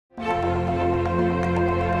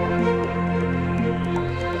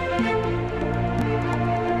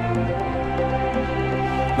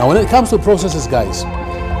Now, when it comes to processes, guys,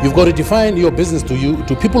 you've got to define your business.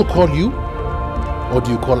 Do people call you or do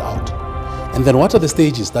you call out? And then what are the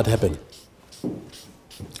stages that happen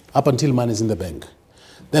up until money is in the bank?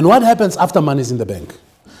 Then what happens after money is in the bank?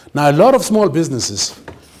 Now, a lot of small businesses,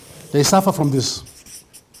 they suffer from this.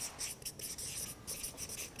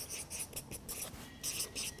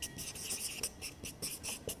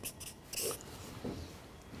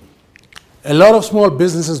 A lot of small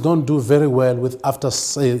businesses don't do very well with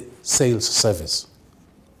after-sales service.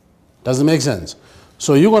 Does it make sense?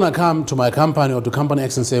 So you're going to come to my company or to company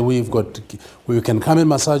X and say, we can come and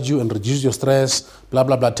massage you and reduce your stress, blah,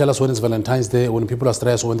 blah, blah. Tell us when it's Valentine's Day, when people are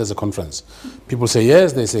stressed, or when there's a conference. People say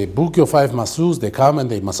yes, they say, book your 5 masseurs, they come and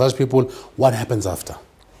they massage people. What happens after?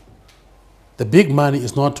 The big money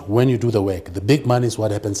is not when you do the work. The big money is what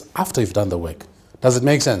happens after you've done the work. Does it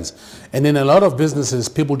make sense? And in a lot of businesses,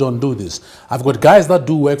 people don't do this. I've got guys that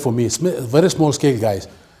do work for me, very small scale guys.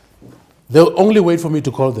 They'll only wait for me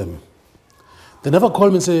to call them. They never call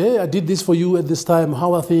me and say, hey, I did this for you at this time.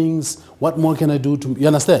 How are things? What more can I do? You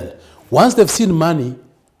understand? Once they've seen money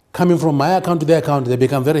coming from my account to their account, they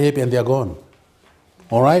become very happy and they're gone.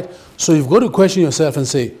 All right? So you've got to question yourself and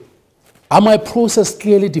say, are my process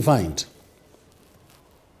clearly defined?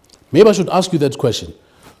 Maybe I should ask you that question.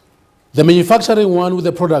 The manufacturing one with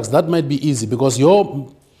the products, that might be easy because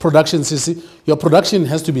your production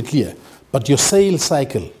has to be clear. But your sales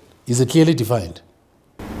cycle, is it clearly defined?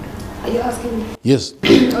 Are you asking me? Yes.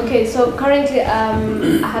 Okay, so currently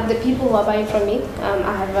I have the people who are buying from me.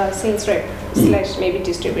 I have a sales rep / maybe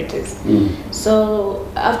distributors.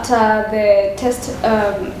 So after the test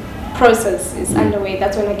process is underway,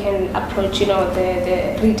 that's when I can approach,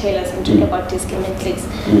 the retailers and talk about discount and clicks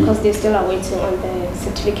because they still are waiting on the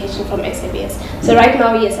certification from SABS. So right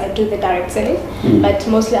now, yes, I do the direct selling, but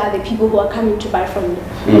mostly are the people who are coming to buy from me.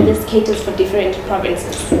 And this caters for different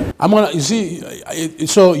provinces.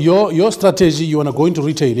 So your strategy, you want to go into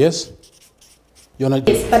retail, yes?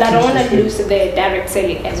 Yes, but I don't want to lose the direct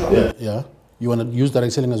selling as well. Yeah. You want to use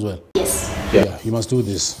direct selling as well? Yes. Yeah, you must do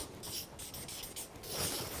this.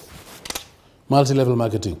 Multi-level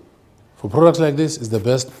marketing. For products like this, is the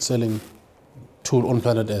best selling tool on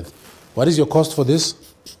planet Earth. What is your cost for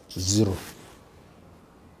this? 0.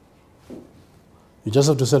 You just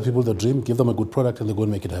have to sell people the dream, give them a good product, and they go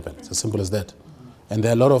and make it happen. It's as simple as that. And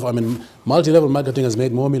there are a lot of, multi-level marketing has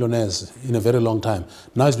made more millionaires in a very long time.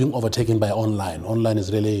 Now it's being overtaken by online. Online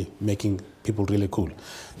is really making people really cool.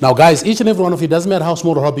 Now, guys, each and every one of you, doesn't matter how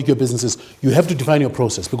small or how big your business is, you have to define your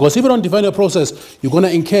process. Because if you don't define your process, you're going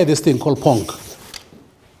to incur this thing called PONC.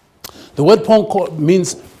 The word PONC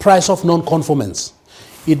means price of non-conformance.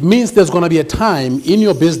 It means there's going to be a time in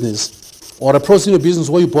your business or a process in your business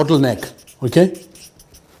where you bottleneck. Okay?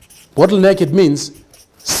 Bottleneck, it means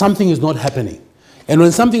something is not happening. And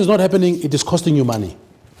when something is not happening, it is costing you money.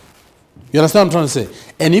 You understand what I'm trying to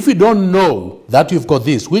say? And if you don't know that you've got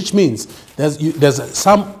this, which means there's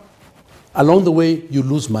some, along the way, you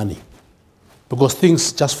lose money. Because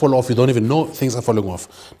things just fall off. You don't even know things are falling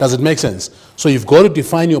off. Does it make sense? So you've got to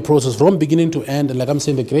define your process from beginning to end. And like I'm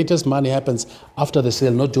saying, the greatest money happens after the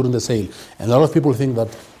sale, not during the sale. And a lot of people think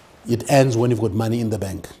that it ends when you've got money in the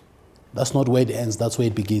bank. That's not where it ends. That's where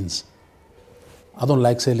it begins. I don't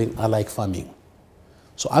like selling. I like farming.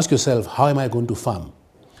 So ask yourself, how am I going to farm?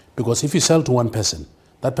 Because if you sell to one person,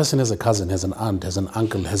 that person has a cousin, has an aunt, has an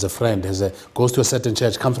uncle, has a friend, goes to a certain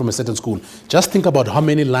church, comes from a certain school. Just think about how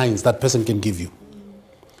many lines that person can give you.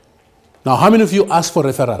 Now, how many of you ask for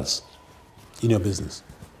referrals in your business?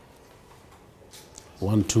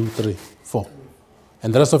 1, 2, 3, 4.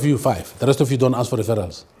 And the rest of you, 5. The rest of you don't ask for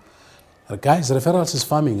referrals. Guys, referrals is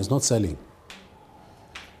farming, it's not selling.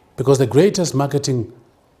 Because the greatest marketing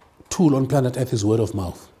tool on planet Earth is word of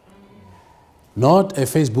mouth. Not a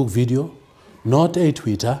Facebook video, not a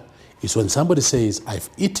Twitter. It's when somebody says, I've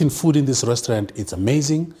eaten food in this restaurant, it's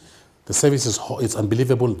amazing, the service is it's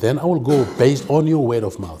unbelievable, then I will go based on your word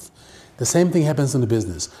of mouth. The same thing happens in the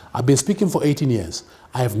business. I've been speaking for 18 years.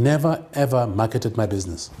 I have never, ever marketed my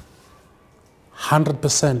business.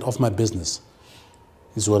 100% of my business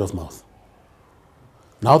is word of mouth.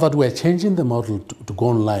 Now that we're changing the model to go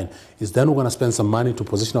online, is then we're going to spend some money to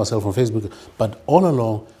position ourselves on Facebook, but all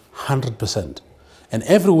along, 100%. And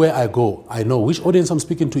everywhere I go, I know which audience I'm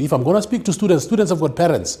speaking to. If I'm going to speak to students, students have got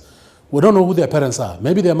parents. We don't know who their parents are.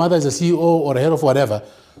 Maybe their mother is a CEO or a head of whatever.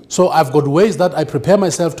 So I've got ways that I prepare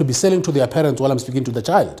myself to be selling to their parents while I'm speaking to the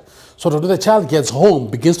child. So that when the child gets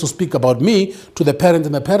home, begins to speak about me to the parent,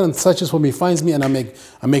 and the parent searches for me, finds me, and I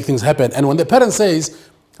make things happen. And when the parent says,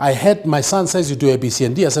 I heard my son says you do A, B, C,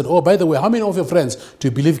 and D, I said, oh, by the way, how many of your friends do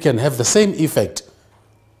you believe can have the same effect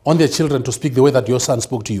on their children to speak the way that your son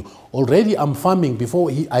spoke to you. Already I'm farming before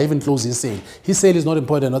I even close his sale. His sale is not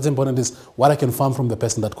important. What's important is what I can farm from the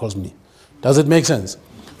person that calls me. Does it make sense?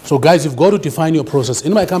 So guys, you've got to define your process.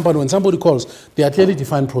 In my company, when somebody calls, there are clearly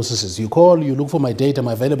defined processes. You call, you look for my data, am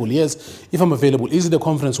I available? Yes. If I'm available, is it a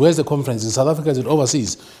conference? Where's the conference? In South Africa, is it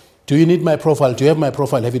overseas? Do you need my profile? Do you have my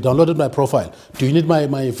profile? Have you downloaded my profile? Do you need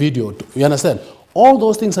my video? You understand? All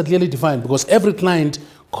those things are clearly defined because every client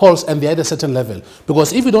calls and they're at a certain level.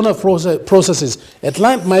 Because if you don't have processes, a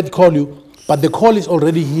client might call you, but the call is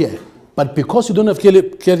already here. But because you don't have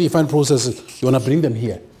clearly defined processes, you want to bring them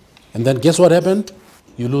here. And then guess what happened?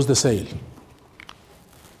 You lose the sale.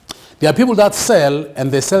 There are people that sell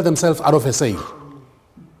and they sell themselves out of a sale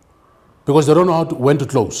because they don't know when to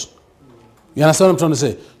close. You understand what I'm trying to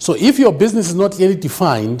say? So if your business is not clearly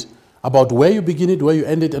defined about where you begin it, where you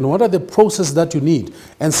end it, and what are the processes that you need.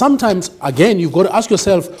 And sometimes, again, you've got to ask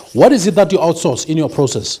yourself, what is it that you outsource in your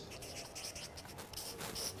process?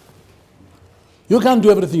 You can't do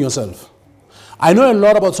everything yourself. I know a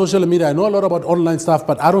lot about social media, I know a lot about online stuff,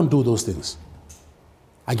 but I don't do those things.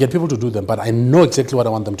 I get people to do them, but I know exactly what I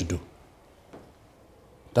want them to do.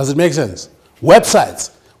 Does it make sense?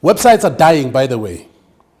 Websites. Websites are dying, by the way.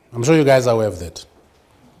 I'm sure you guys are aware of that.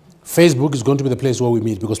 Facebook is going to be the place where we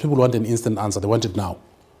meet because people want an instant answer. They want it now.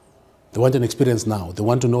 They want an experience now. They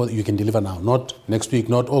want to know that you can deliver now, not next week,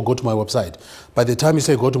 not, oh, go to my website. By the time you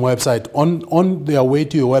say go to my website, on their way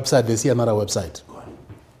to your website, they see another website.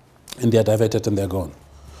 And they're diverted and they're gone.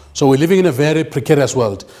 So we're living in a very precarious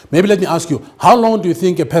world. Maybe let me ask you, how long do you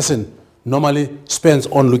think a person normally spends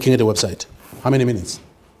on looking at a website? How many minutes?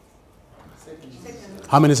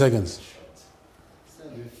 How many seconds?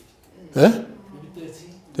 30?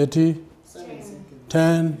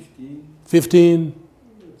 10? 15?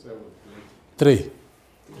 3?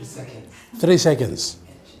 3 seconds.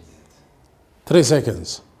 3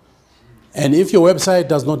 seconds. And if your website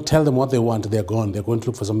does not tell them what they want, they're gone. They're going to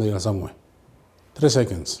look for something else somewhere. 3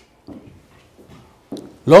 seconds.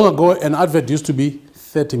 Long ago, an advert used to be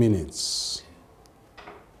 30 minutes.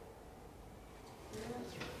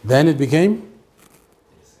 Then it became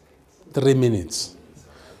 3 minutes.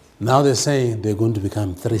 Now they're saying they're going to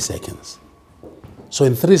become 3 seconds. So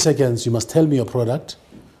in 3 seconds, you must tell me your product.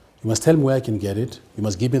 You must tell me where I can get it. You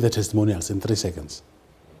must give me the testimonials in 3 seconds.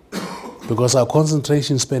 Because our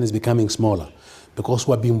concentration span is becoming smaller. Because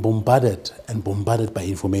we're being bombarded and bombarded by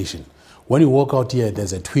information. When you walk out here,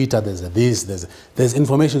 there's a Twitter, there's a this, there's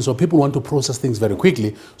information. So people want to process things very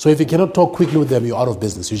quickly. So if you cannot talk quickly with them, you're out of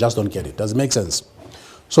business. You just don't get it. Does it make sense?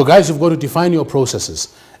 So guys, you've got to define your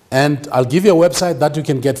processes. And I'll give you a website that you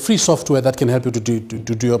can get free software that can help you to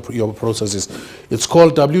do your processes. It's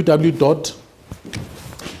called www.visio.com.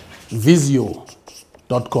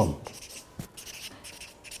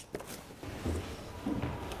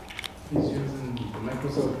 He's using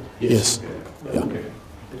Microsoft? Yes. Yeah. Okay.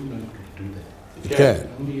 You can.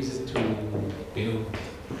 How do you use it to build,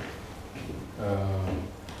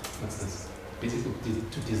 what's this? Basically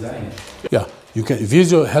to design it? Yeah. You can.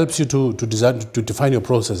 Visio helps you to design, to define your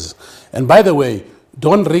processes. And by the way,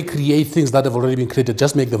 don't recreate things that have already been created.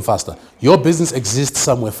 Just make them faster. Your business exists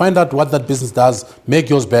somewhere. Find out what that business does. Make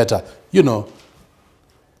yours better. You know.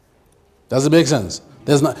 Does it make sense?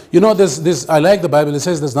 There's not, you know, there's this, I like the Bible, it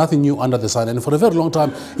says there's nothing new under the sun. And for a very long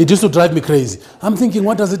time, it used to drive me crazy. I'm thinking,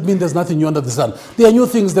 what does it mean there's nothing new under the sun? There are new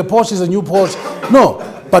things, the Porsche is a new Porsche. No,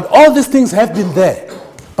 but all these things have been there.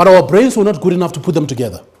 But our brains were not good enough to put them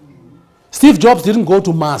together. Steve Jobs didn't go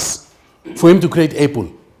to Mars for him to create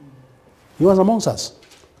Apple. He was amongst us.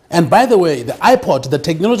 And by the way, the iPod, the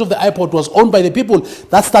technology of the iPod was owned by the people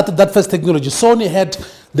that started that first technology. Sony had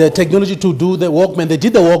the technology to do the Walkman. They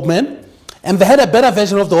did the Walkman. And they had a better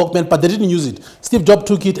version of the Walkman, but they didn't use it. Steve Jobs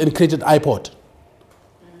took it and created iPod.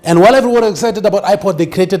 And while everyone was excited about iPod, they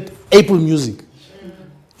created Apple Music.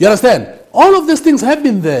 You understand? All of these things have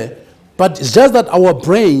been there, but it's just that our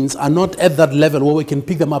brains are not at that level where we can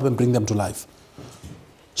pick them up and bring them to life.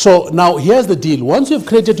 So now here's the deal. Once you've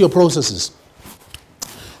created your processes,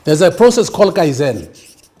 there's a process called Kaizen.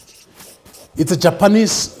 It's a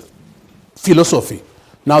Japanese philosophy.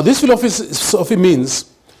 Now this philosophy means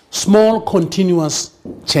small, continuous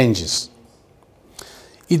changes.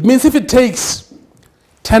 It means if it takes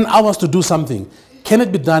 10 hours to do something, can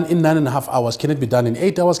it be done in 9.5 hours? Can it be done in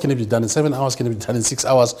 8 hours? Can it be done in 7 hours? Can it be done in 6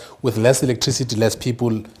 hours with less electricity, less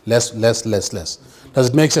people, less? Does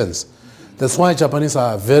it make sense? That's why Japanese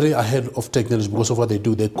are very ahead of technology because of what they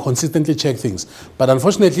do. They consistently check things. But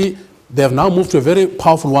unfortunately, they have now moved to a very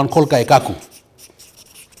powerful one called Kaikaku.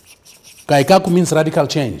 Kaikaku means radical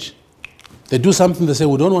change. They do something, they say,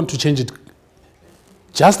 we don't want to change it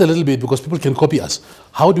just a little bit, because people can copy us.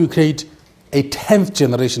 How do we create a 10th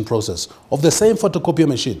generation process of the same photocopier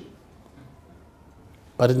machine?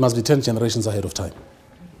 But it must be 10 generations ahead of time.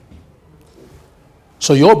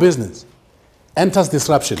 So your business enters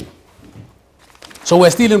disruption. So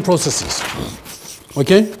we're still in processes.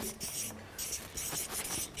 Okay?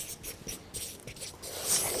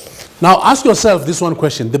 Now ask yourself this one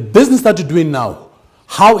question. The business that you're doing now,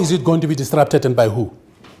 how is it going to be disrupted and by who?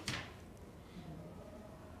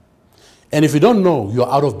 And if you don't know, you're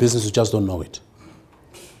out of business, you just don't know it.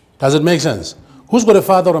 Does it make sense? Who's got a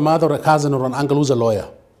father or a mother or a cousin or an uncle who's a lawyer?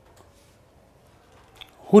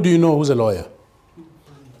 Who do you know who's a lawyer?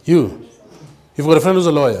 You. You've got a friend who's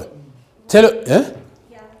a lawyer. Tell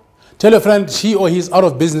your friend she or he's out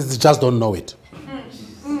of business, they just don't know it.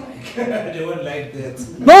 They won't like that.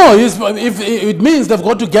 No, if it means they've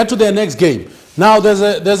got to get to their next game. Now there's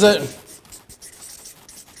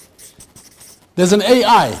an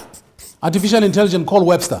AI, artificial intelligence called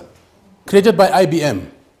Webster, created by IBM.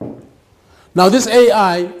 Now this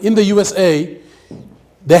AI in the USA,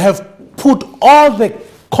 they have put all the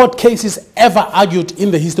court cases ever argued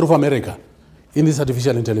in the history of America in this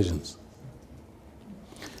artificial intelligence.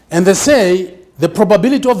 And they say the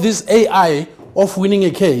probability of this AI of winning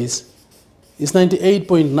a case is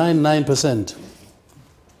 98.99%.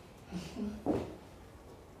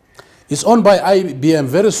 It's owned by IBM.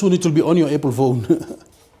 Very soon it will be on your Apple phone.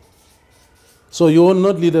 So you will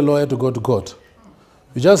not need a lawyer to go to court.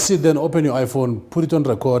 You just sit there and open your iPhone, put it on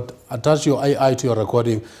record, attach your AI to your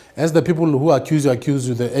recording. As the people who accuse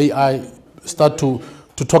you, the AI start to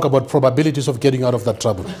talk about probabilities of getting out of that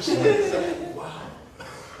trouble.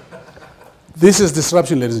 This is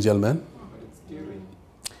disruption, ladies and gentlemen.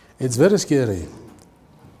 It's very scary.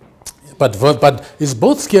 But it's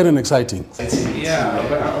both scary and exciting. Yeah,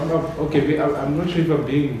 but I'm not sure if I'm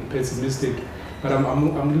being pessimistic, but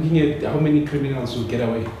I'm looking at how many criminals will get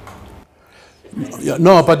away.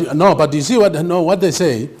 No, but you see what they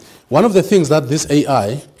say. One of the things that this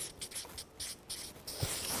AI,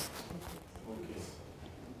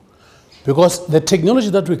 because the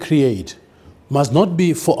technology that we create must not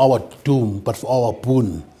be for our doom, but for our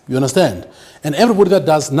boon. You understand? And everybody that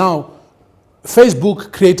does now,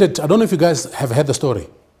 Facebook created, I don't know if you guys have heard the story.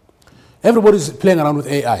 Everybody's playing around with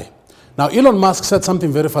AI. Now, Elon Musk said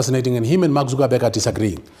something very fascinating, and him and Mark Zuckerberg are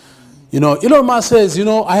disagreeing. You know, Elon Musk says,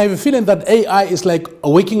 I have a feeling that AI is like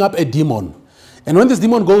waking up a demon. And when this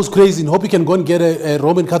demon goes crazy, and hope he can go and get a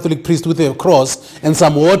Roman Catholic priest with a cross and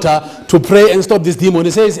some water to pray and stop this demon.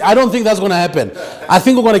 He says, I don't think that's going to happen. I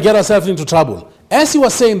think we're going to get ourselves into trouble. As he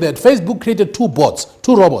was saying that, Facebook created two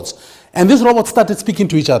robots. And these robots started speaking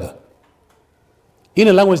to each other in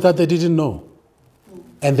a language that they didn't know.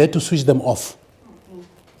 And they had to switch them off.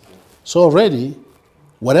 So already,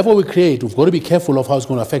 whatever we create, we've got to be careful of how it's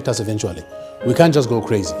going to affect us eventually. We can't just go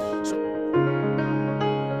crazy.